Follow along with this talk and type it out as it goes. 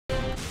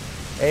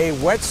A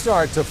wet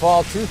start to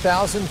fall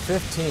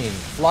 2015.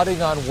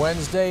 Flooding on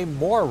Wednesday,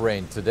 more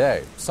rain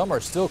today. Some are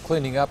still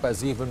cleaning up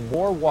as even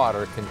more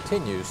water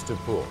continues to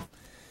pool.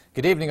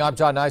 Good evening, I'm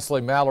John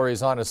Nicely. Mallory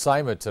is on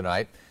assignment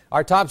tonight.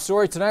 Our top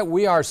story tonight,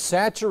 we are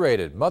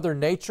saturated. Mother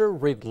Nature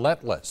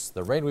relentless.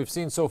 The rain we've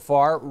seen so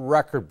far,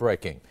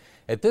 record-breaking.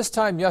 At this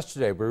time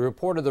yesterday, we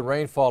reported the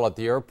rainfall at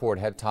the airport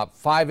had topped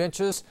 5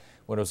 inches.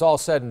 When it was all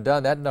said and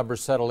done, that number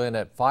settled in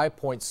at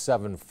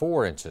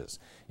 5.74 inches.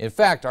 In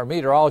fact, our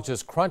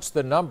meteorologists crunched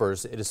the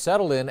numbers. It has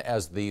settled in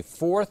as the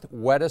 4th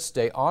wettest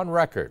day on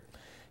record.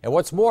 And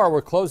what's more,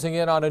 we're closing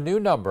in on a new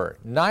number,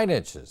 9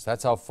 inches.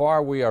 That's how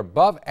far we are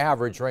above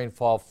average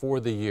rainfall for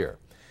the year.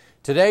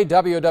 Today,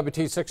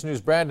 WOWT 6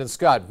 News' Brandon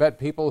Scott bet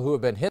people who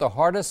have been hit the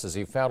hardest as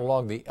he found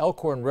along the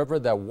Elkhorn River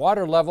that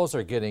water levels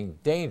are getting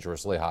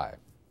dangerously high.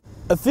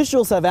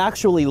 Officials have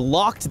actually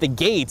locked the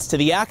gates to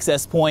the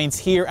access points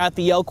here at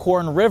the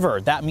Elkhorn River.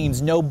 That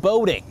means no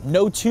boating,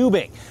 no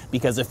tubing,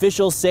 because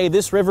officials say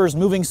this river is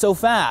moving so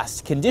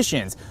fast,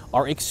 conditions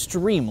are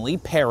extremely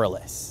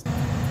perilous.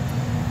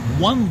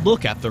 One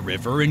look at the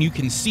river and you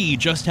can see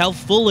just how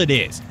full it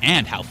is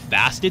and how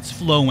fast it's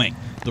flowing.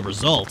 The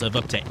result of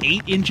up to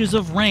 8 inches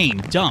of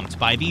rain dumped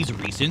by these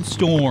recent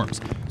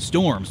storms.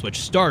 Storms which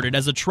started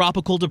as a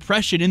tropical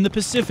depression in the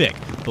Pacific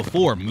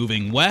before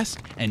moving west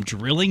and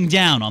drilling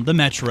down on the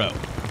metro.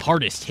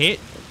 Hardest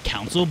hit,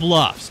 Council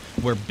Bluffs,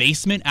 where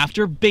basement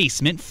after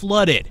basement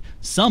flooded.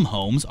 Some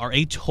homes are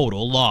a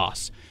total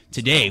loss.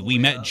 Today, we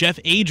met Jeff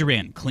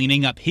Adrian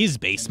cleaning up his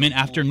basement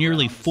after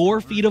nearly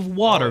 4 feet of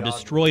water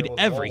destroyed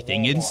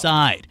everything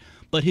inside.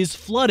 But his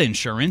flood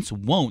insurance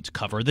won't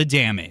cover the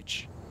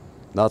damage.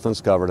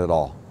 Nothing's covered at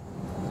all.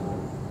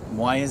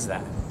 Why is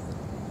that?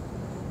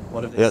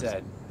 What have they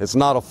said? It's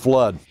not a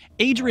flood.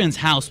 Adrian's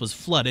house was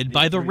flooded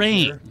by the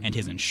rain, and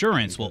his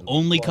insurance will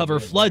only cover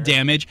flood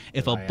damage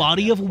if a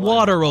body of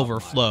water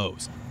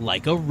overflows,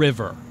 like a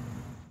river.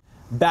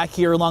 Back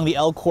here along the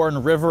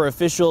Elkhorn River,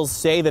 officials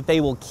say that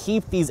they will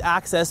keep these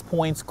access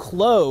points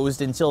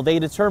closed until they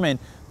determine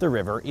the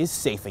river is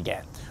safe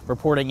again.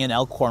 Reporting in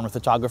Elkhorn with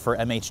photographer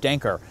M.H.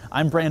 Danker,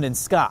 I'm Brandon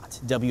Scott,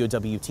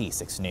 WOWT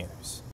 6 News.